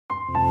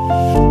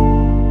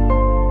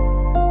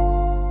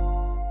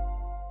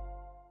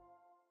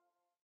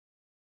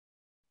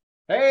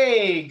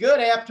Hey, good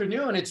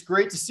afternoon. It's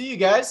great to see you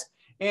guys.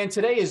 And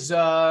today is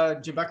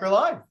Jim Becker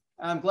Live.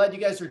 I'm glad you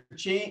guys are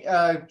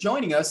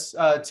joining us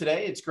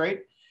today. It's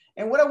great.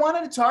 And what I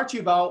wanted to talk to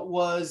you about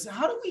was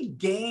how do we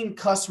gain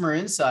customer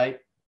insight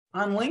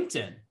on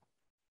LinkedIn?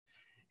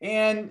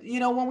 And,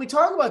 when we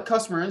talk about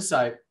customer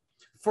insight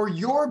for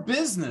your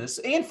business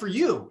and for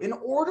you, in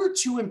order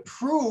to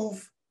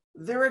improve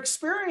their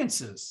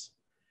experiences,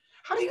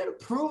 how do you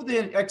improve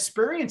the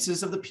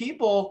experiences of the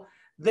people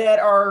that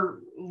are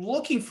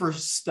looking for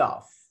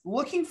stuff,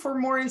 looking for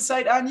more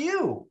insight on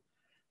you?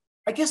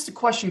 I guess the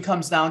question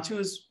comes down to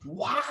is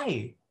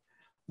why?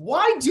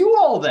 Why do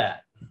all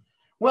that?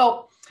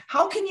 Well,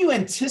 how can you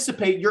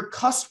anticipate your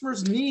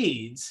customers'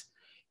 needs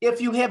if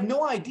you have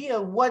no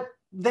idea what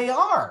they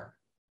are?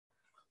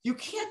 You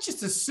can't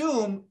just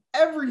assume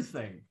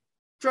everything.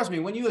 Trust me,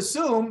 when you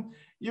assume,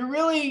 you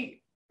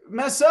really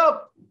mess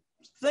up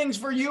things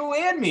for you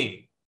and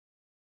me.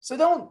 So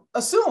don't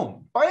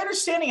assume. By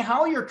understanding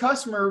how your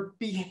customer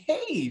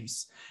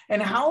behaves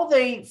and how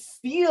they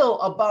feel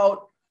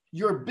about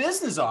your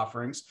business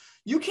offerings,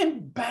 you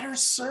can better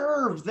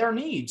serve their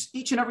needs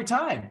each and every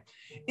time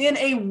in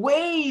a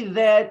way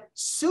that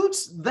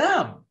suits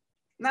them,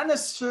 not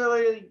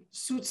necessarily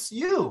suits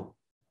you.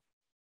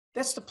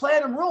 That's the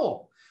platinum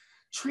rule.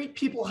 Treat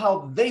people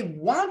how they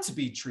want to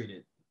be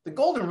treated. The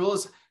golden rule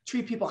is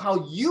treat people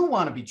how you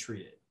want to be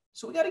treated.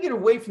 So we got to get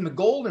away from the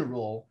golden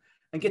rule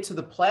and get to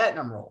the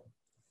platinum rule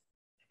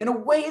in a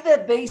way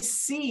that they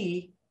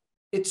see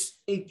it's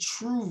a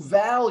true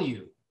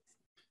value.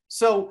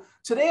 So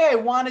today I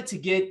wanted to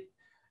get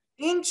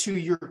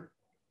into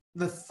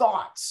the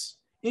thoughts,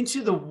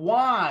 into the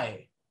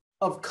why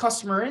of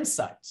customer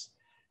insights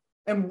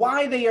and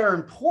why they are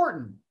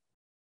important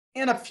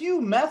and a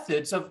few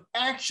methods of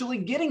actually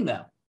getting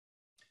them.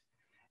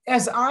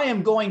 As I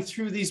am going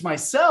through these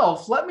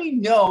myself, let me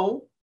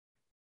know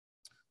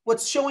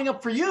what's showing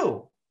up for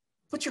you.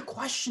 Put your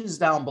questions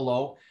down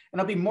below, and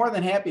I'll be more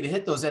than happy to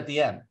hit those at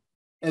the end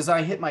as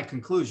I hit my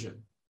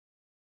conclusion.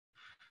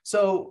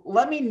 So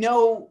let me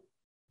know,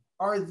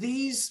 are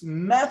these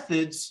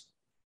methods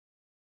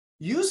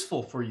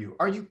useful for you?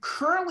 Are you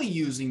currently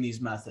using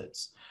these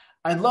methods?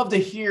 I'd love to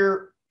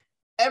hear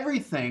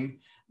everything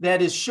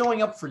that is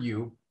showing up for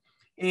you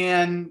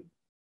and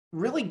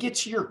really get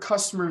to your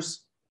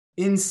customers'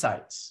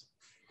 insights.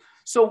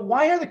 So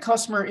why are the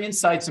customer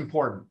insights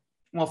important?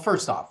 Well,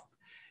 first off,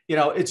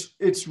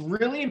 it's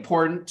really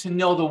important to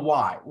know the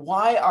why.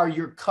 Why are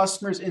your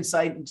customers'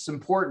 insights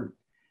important?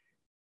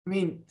 I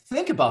mean,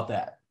 think about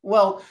that.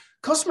 Well,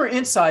 customer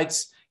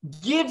insights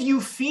give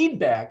you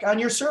feedback on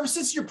your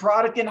services, your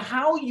product, and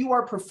how you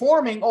are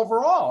performing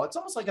overall. It's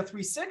almost like a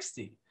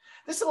 360.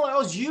 This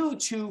allows you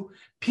to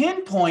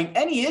pinpoint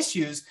any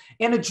issues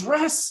and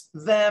address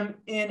them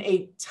in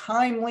a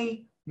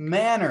timely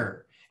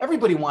manner.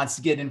 Everybody wants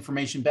to get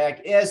information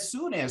back as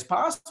soon as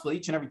possible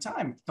each and every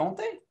time, don't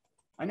they?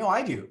 I know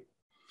I do.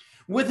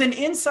 With an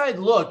inside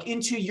look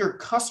into your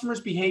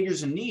customers'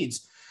 behaviors and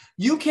needs,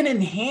 you can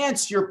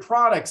enhance your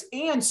products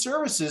and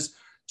services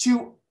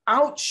to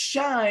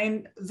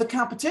outshine the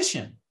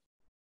competition.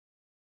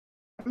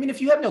 I mean,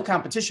 if you have no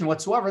competition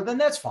whatsoever, then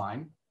that's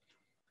fine.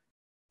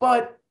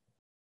 But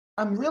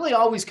I'm really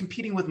always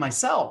competing with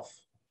myself.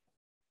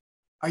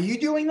 Are you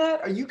doing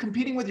that? Are you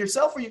competing with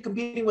yourself or are you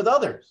competing with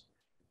others?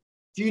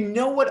 Do you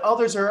know what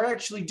others are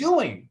actually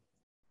doing?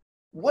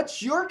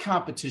 What's your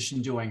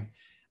competition doing?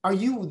 Are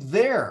you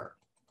there?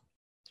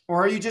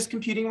 Or are you just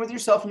competing with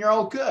yourself and you're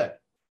all good?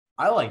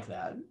 I like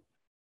that.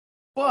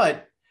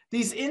 But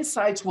these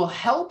insights will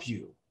help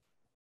you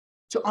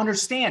to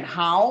understand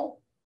how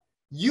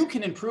you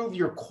can improve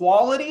your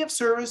quality of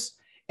service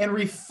and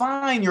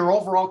refine your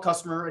overall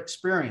customer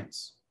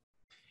experience.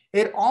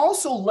 It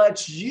also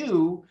lets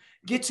you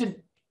get to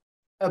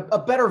a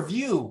better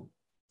view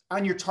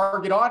on your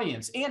target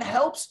audience and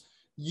helps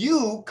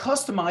you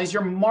customize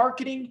your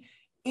marketing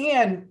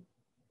and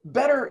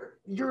better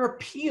your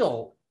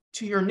appeal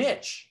to your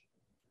niche.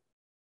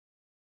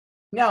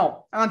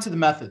 Now, on to the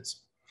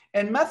methods.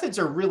 And methods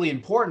are really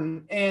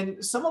important.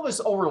 And some of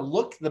us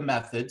overlook the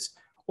methods,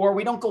 or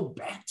we don't go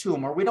back to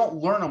them, or we don't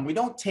learn them. We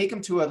don't take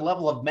them to a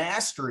level of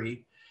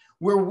mastery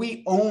where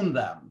we own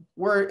them,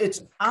 where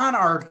it's on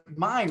our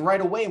mind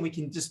right away and we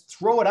can just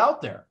throw it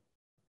out there.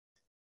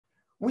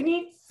 We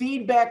need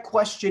feedback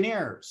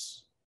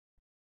questionnaires.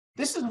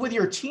 This is with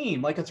your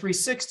team, like a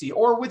 360,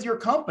 or with your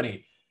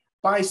company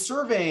by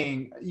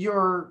surveying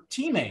your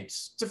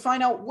teammates to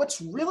find out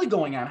what's really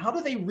going on. How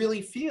do they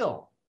really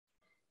feel?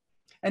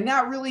 And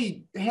not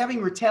really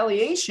having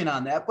retaliation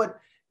on that, but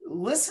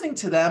listening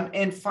to them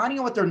and finding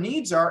out what their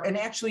needs are and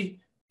actually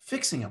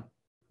fixing them.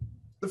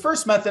 The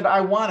first method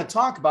I want to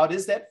talk about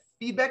is that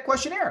feedback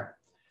questionnaire.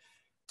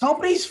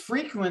 Companies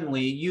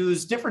frequently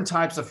use different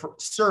types of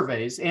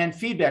surveys and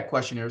feedback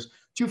questionnaires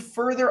to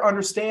further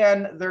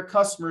understand their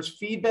customers'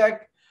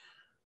 feedback.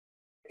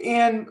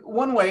 And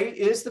one way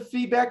is the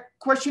feedback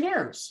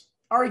questionnaires.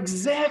 are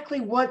exactly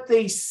what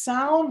they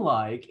sound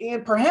like,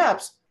 and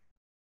perhaps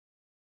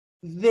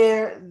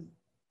they're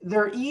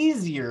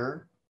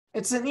easier.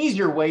 It's an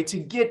easier way to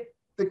get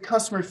the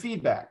customer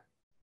feedback.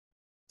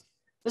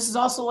 This is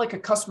also like a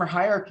customer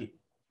hierarchy.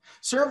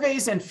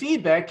 Surveys and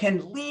feedback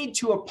can lead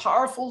to a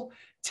powerful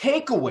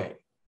takeaway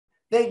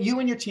that you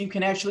and your team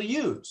can actually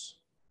use.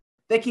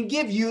 They can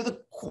give you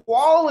the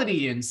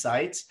quality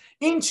insights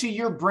into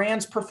your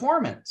brand's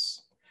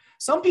performance.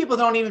 Some people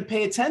don't even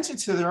pay attention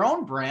to their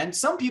own brand.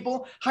 Some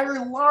people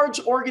hire large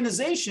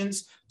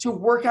organizations to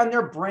work on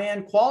their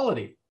brand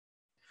quality.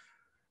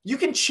 You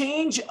can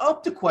change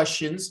up the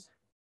questions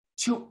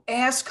to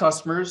ask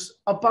customers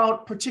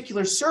about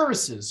particular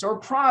services or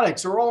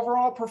products or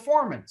overall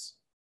performance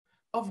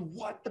of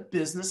what the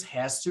business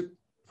has to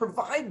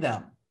provide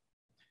them.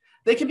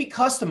 They can be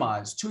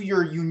customized to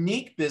your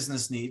unique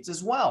business needs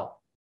as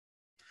well.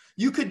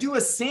 You could do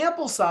a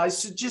sample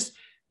size to just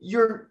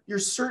your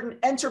certain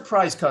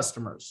enterprise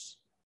customers,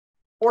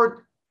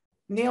 or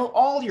nail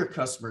all your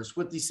customers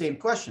with these same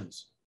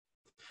questions.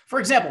 For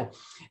example,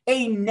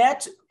 a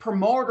Net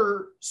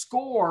Promoter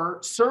Score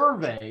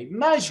survey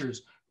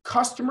measures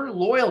customer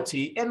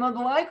loyalty and the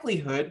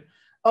likelihood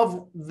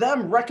of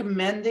them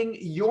recommending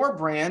your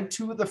brand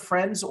to the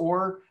friends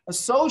or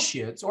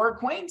associates or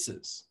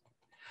acquaintances.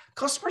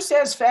 Customer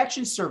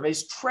satisfaction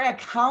surveys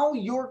track how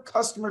your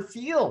customer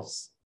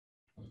feels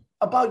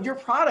about your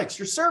products,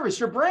 your service,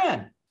 your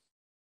brand,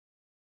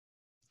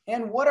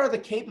 and what are the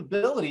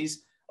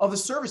capabilities of the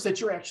service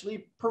that you're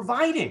actually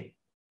providing.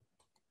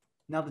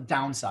 Now, the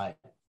downside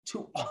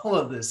to all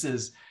of this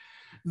is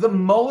the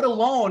mode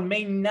alone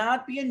may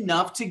not be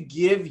enough to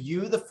give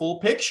you the full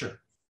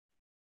picture,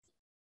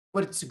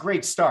 but it's a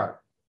great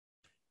start.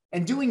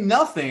 And doing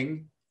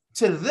nothing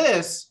to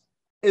this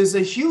is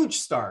a huge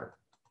start.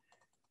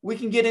 We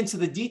can get into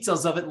the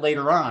details of it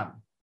later on.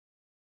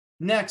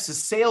 Next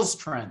is sales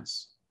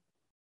trends.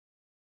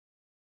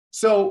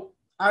 So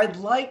I'd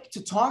like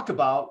to talk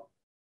about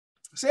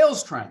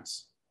sales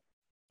trends.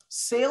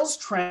 Sales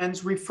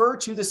trends refer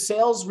to the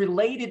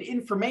sales-related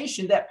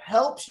information that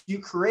helps you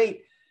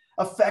create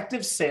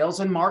effective sales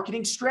and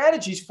marketing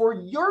strategies for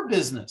your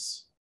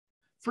business,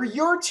 for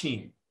your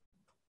team.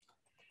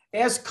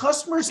 As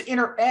customers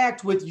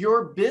interact with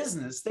your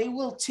business, they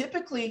will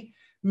typically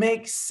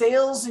make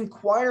sales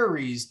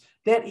inquiries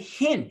that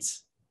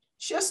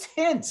just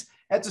hint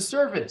at the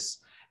service,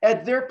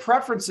 at their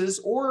preferences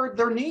or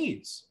their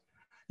needs.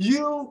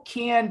 You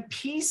can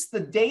piece the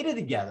data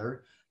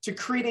together to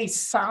create a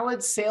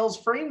solid sales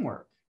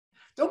framework.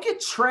 Don't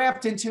get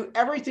trapped into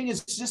everything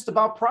is just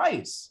about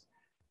price.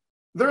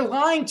 They're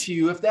lying to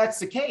you if that's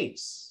the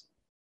case.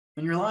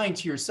 And you're lying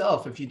to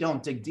yourself if you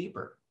don't dig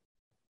deeper.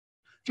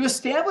 To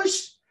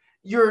establish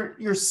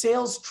your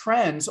sales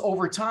trends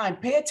over time,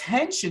 pay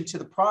attention to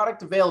the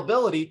product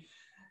availability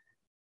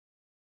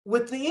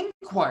with the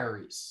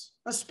inquiries,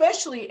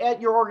 especially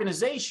at your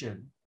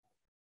organization,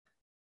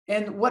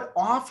 and what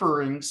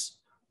offerings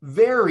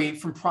vary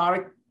from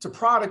product to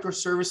product or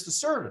service to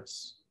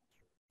service.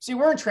 See,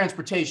 we're in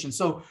transportation,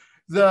 so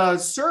the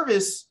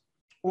service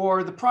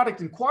or the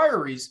product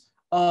inquiries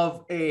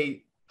of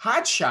a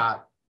hot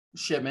shot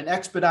shipment,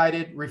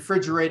 expedited,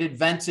 refrigerated,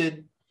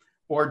 vented,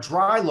 or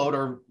dry load,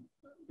 or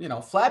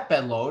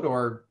flatbed load,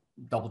 or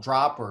double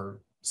drop, or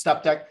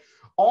step deck,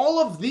 all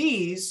of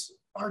these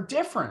are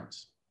different.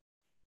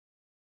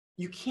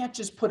 You can't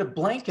just put a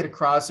blanket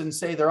across and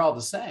say they're all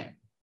the same.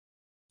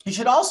 You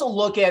should also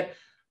look at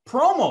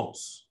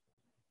promos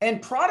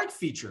and product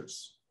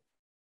features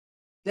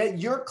that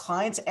your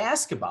clients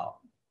ask about.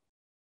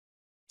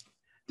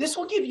 This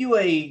will give you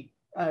a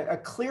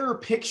clearer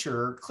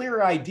picture,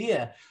 clearer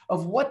idea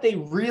of what they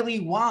really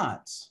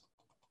want.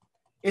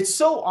 It's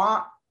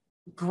so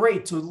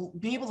great to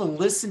be able to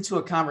listen to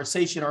a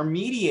conversation or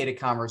mediate a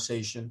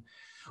conversation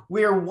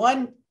where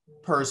one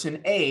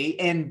person,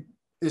 A,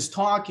 is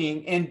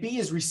talking and B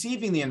is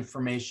receiving the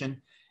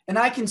information, and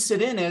I can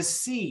sit in as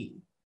C.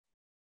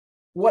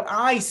 What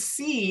I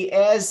see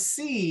as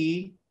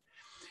C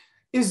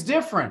is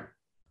different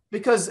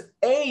because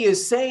A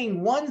is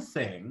saying one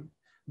thing,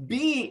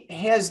 B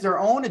has their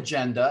own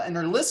agenda and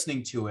they're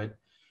listening to it.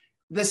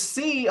 The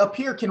C up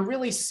here can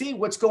really see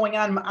what's going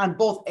on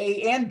both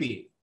A and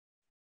B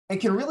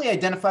and can really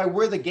identify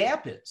where the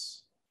gap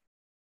is.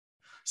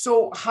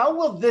 So how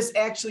will this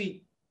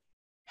actually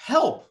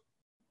help?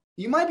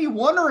 You might be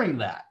wondering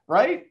that,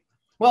 right?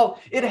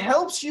 Well, it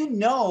helps you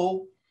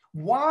know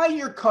why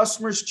your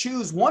customers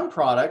choose one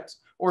product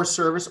or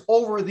service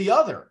over the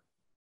other.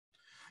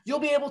 You'll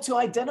be able to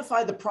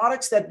identify the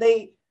products that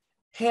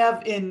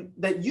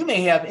you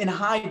may have in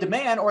high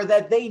demand or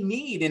that they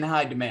need in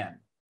high demand.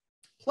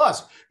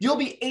 Plus, you'll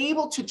be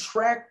able to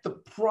track the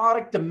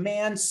product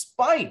demand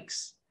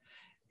spikes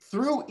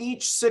through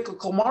each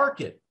cyclical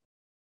market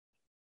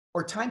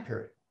or time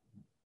period.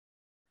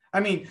 I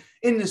mean,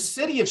 in the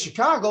city of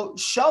Chicago,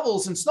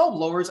 shovels and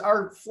snowblowers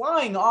are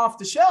flying off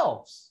the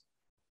shelves.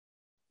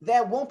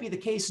 That won't be the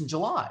case in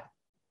July.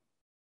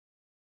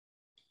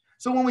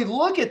 So when we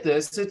look at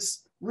this,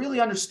 it's really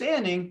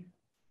understanding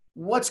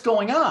what's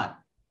going on.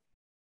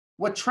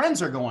 what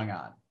trends are going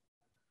on,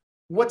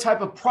 what type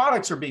of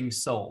products are being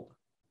sold.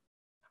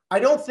 I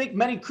don't think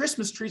many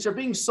Christmas trees are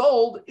being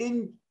sold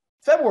in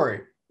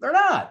February. They're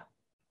not.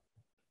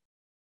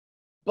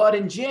 But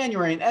in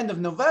January and end of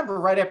November,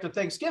 right after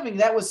Thanksgiving,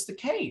 that was the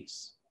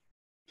case.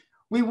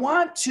 We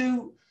want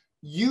to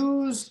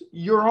use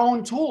your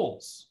own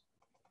tools.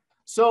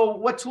 So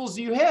what tools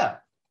do you have?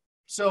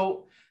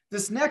 So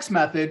this next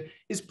method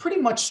is pretty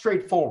much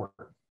straightforward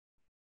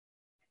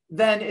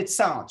than it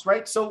sounds,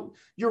 right? So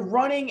you're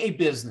running a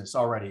business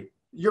already.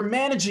 You're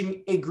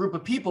managing a group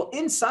of people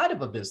inside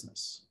of a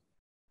business.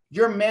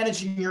 You're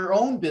managing your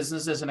own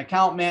business as an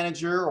account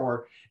manager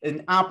or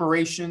in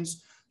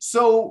operations.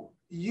 So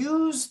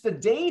use the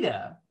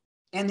data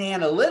and the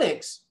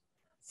analytics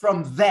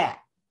from that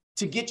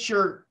to get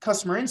your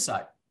customer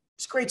insight.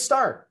 It's a great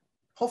start.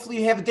 Hopefully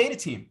you have a data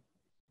team.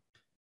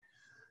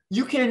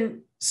 You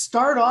can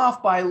start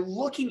off by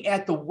looking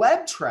at the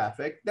web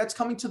traffic that's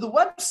coming to the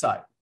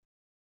website.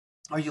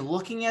 Are you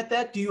looking at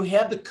that? Do you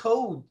have the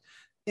code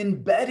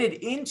embedded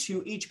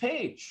into each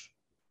page?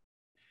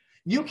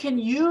 You can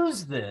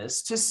use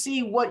this to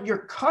see what your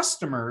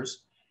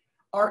customers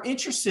are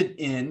interested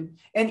in,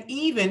 and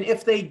even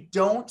if they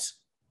don't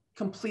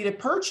complete a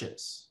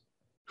purchase,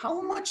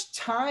 how much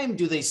time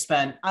do they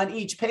spend on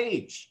each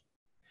page?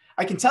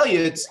 I can tell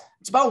you it's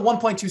about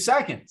 1.2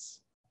 seconds.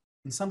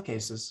 In some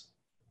cases,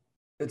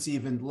 it's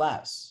even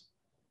less.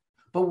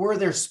 But where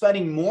they're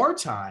spending more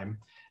time,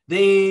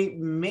 they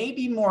may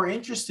be more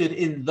interested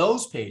in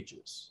those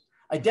pages.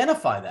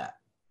 Identify that.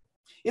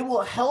 It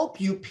will help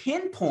you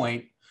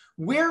pinpoint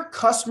where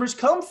customers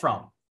come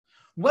from,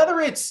 whether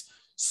it's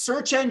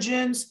search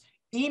engines,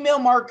 email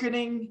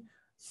marketing,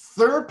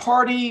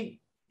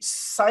 third-party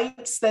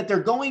sites that they're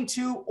going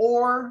to,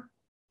 or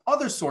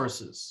other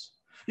sources.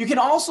 You can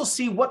also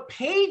see what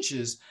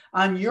pages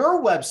on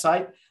your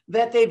website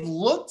that they've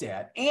looked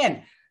at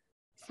and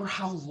for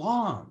how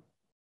long.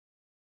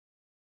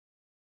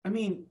 I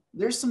mean,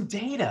 there's some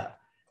data.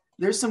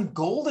 There's some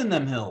gold in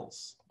them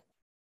hills.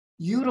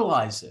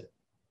 Utilize it,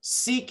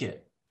 seek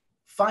it,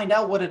 find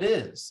out what it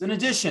is. In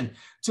addition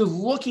to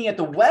looking at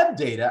the web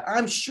data,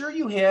 I'm sure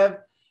you have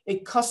a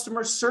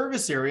customer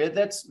service area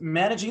that's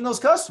managing those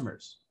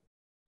customers.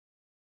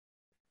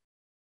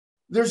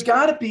 There's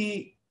got to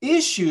be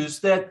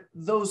issues that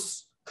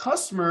those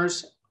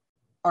customers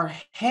are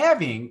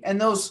having,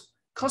 and those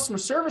customer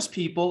service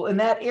people in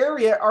that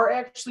area are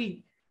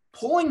actually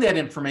pulling that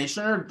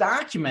information or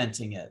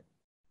documenting it.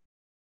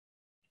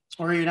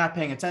 Or you're not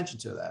paying attention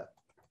to that.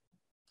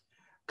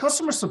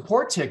 Customer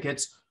support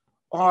tickets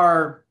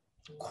are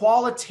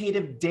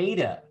qualitative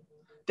data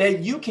that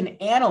you can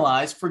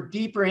analyze for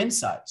deeper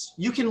insights.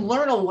 You can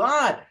learn a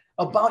lot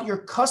about your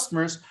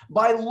customers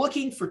by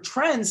looking for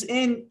trends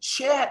in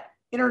chat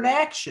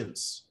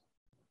interactions.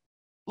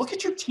 Look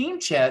at your team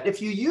chat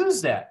if you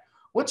use that.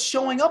 What's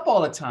showing up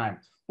all the time?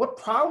 What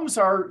problems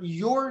are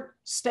your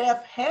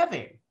staff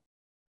having?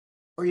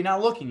 Or you're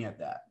not looking at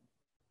that.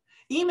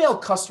 Email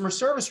customer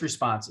service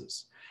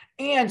responses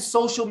and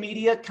social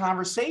media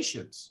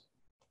conversations.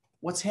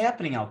 What's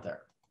happening out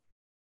there?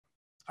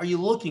 Are you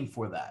looking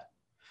for that?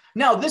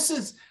 Now,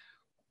 this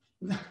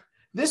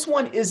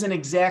one isn't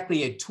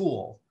exactly a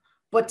tool,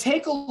 but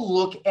take a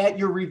look at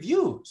your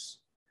reviews.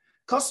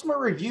 Customer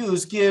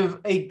reviews give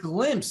a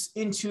glimpse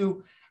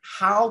into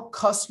how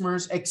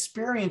customers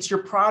experience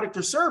your product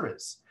or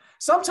service,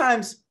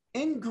 sometimes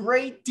in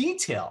great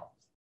detail.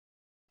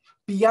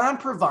 Beyond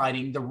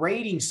providing the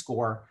rating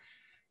score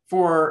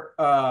for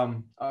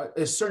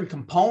a certain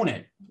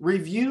component,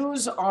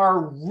 reviews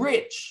are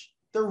rich.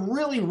 They're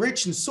really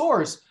rich in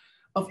source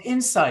of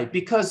insight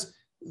because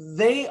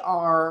they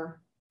are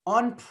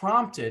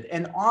unprompted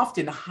and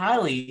often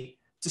highly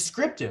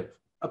descriptive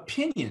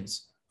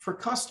opinions for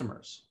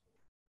customers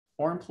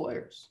or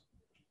employers.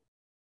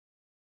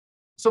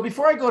 So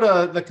before I go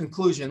to the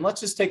conclusion,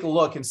 let's just take a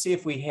look and see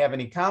if we have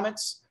any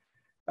comments.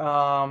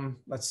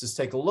 Let's just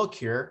take a look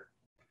here.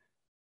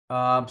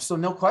 So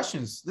no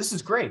questions. This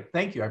is great.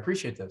 Thank you. I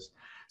appreciate this.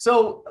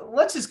 So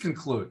let's just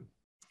conclude.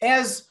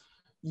 As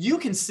you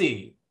can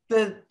see,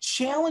 the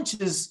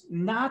challenge is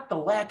not the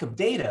lack of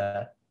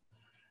data.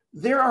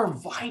 There are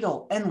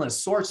vital,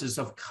 endless sources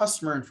of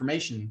customer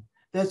information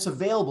that's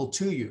available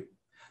to you.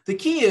 The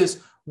key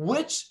is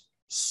which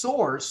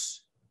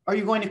source are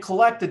you going to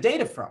collect the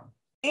data from?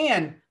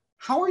 And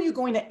how are you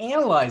going to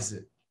analyze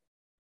it?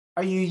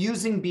 Are you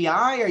using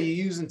BI? Are you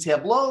using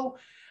Tableau?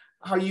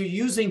 Are you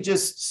using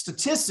just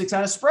statistics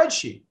on a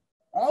spreadsheet?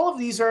 All of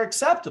these are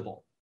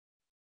acceptable.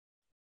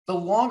 The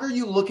longer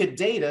you look at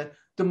data,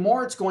 the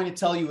more it's going to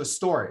tell you a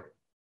story.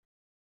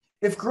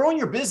 If growing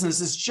your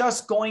business is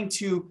just going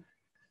to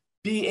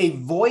be a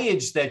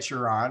voyage that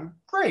you're on,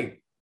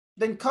 great.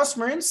 Then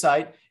customer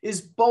insight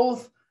is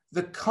both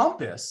the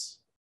compass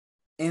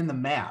and the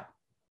map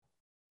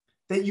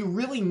that you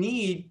really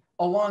need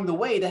along the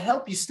way to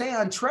help you stay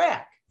on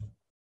track.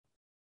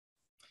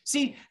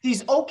 See,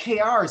 these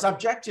OKRs,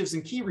 objectives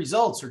and key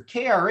results, or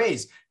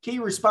KRAs, key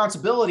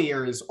responsibility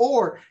areas,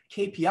 or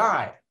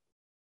KPI,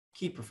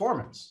 key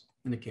performance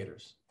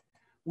indicators,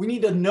 We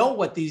need to know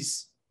what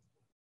these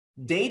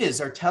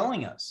datas are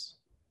telling us.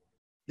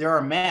 There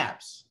are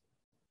maps.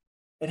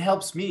 It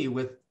helps me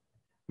with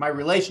my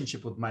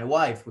relationship with my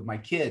wife, with my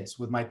kids,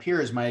 with my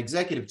peers, my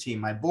executive team,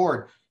 my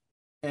board,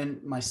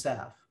 and my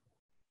staff.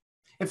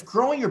 If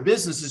growing your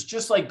business is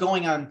just like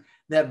going on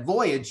that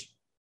voyage,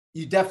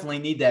 you definitely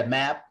need that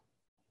map.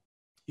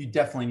 You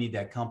definitely need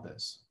that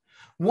compass.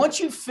 Once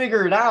you've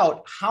figured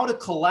out how to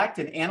collect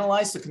and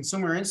analyze the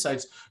consumer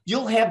insights,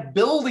 you'll have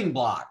building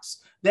blocks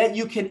that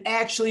you can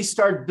actually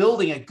start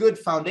building a good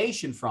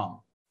foundation from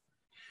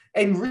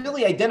and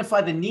really identify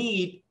the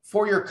need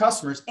for your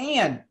customers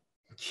and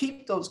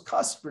keep those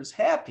customers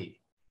happy.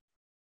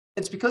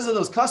 It's because of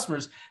those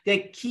customers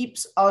that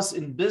keeps us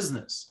in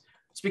business.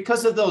 It's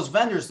because of those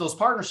vendors, those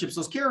partnerships,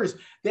 those carriers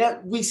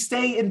that we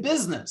stay in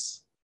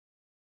business.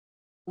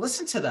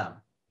 Listen to them,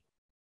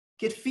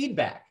 get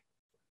feedback,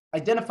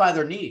 identify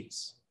their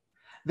needs.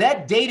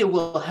 That data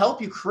will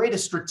help you create a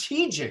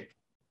strategic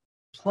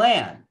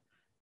plan,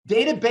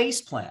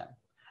 database plan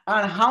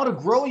on how to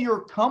grow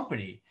your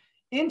company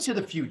into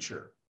the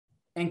future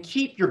and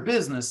keep your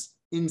business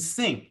in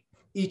sync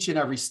each and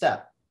every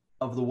step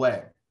of the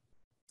way.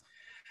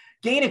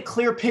 Gain a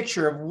clear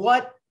picture of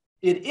what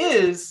it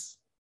is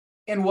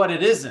and what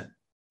it isn't.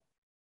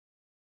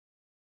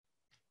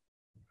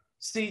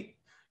 See,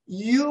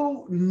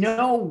 you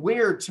know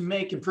where to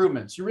make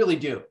improvements. You really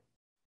do.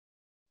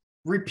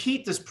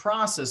 Repeat this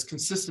process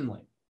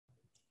consistently,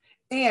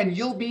 and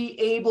you'll be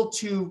able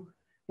to,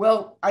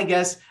 well, I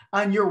guess,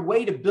 on your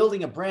way to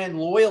building a brand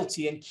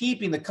loyalty and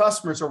keeping the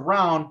customers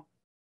around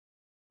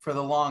for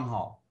the long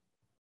haul.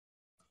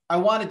 I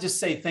want to just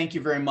say thank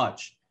you very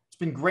much. It's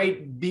been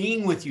great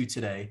being with you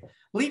today.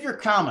 Leave your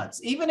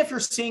comments. Even if you're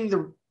seeing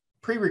the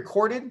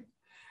pre-recorded,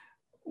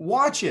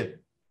 watch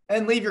it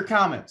and leave your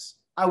comments.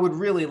 I would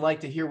really like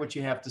to hear what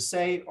you have to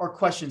say or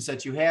questions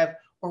that you have,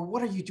 or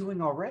what are you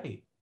doing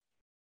already?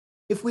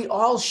 If we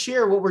all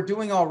share what we're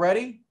doing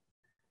already,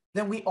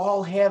 then we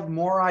all have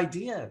more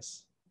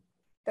ideas.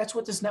 That's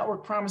what this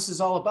Network Promise is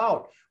all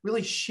about,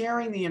 really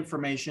sharing the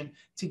information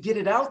to get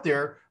it out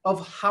there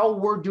of how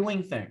we're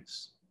doing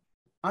things.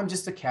 I'm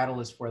just a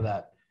catalyst for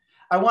that.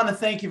 I want to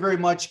thank you very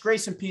much.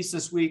 Grace and peace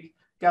this week.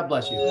 God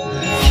bless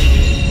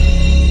you.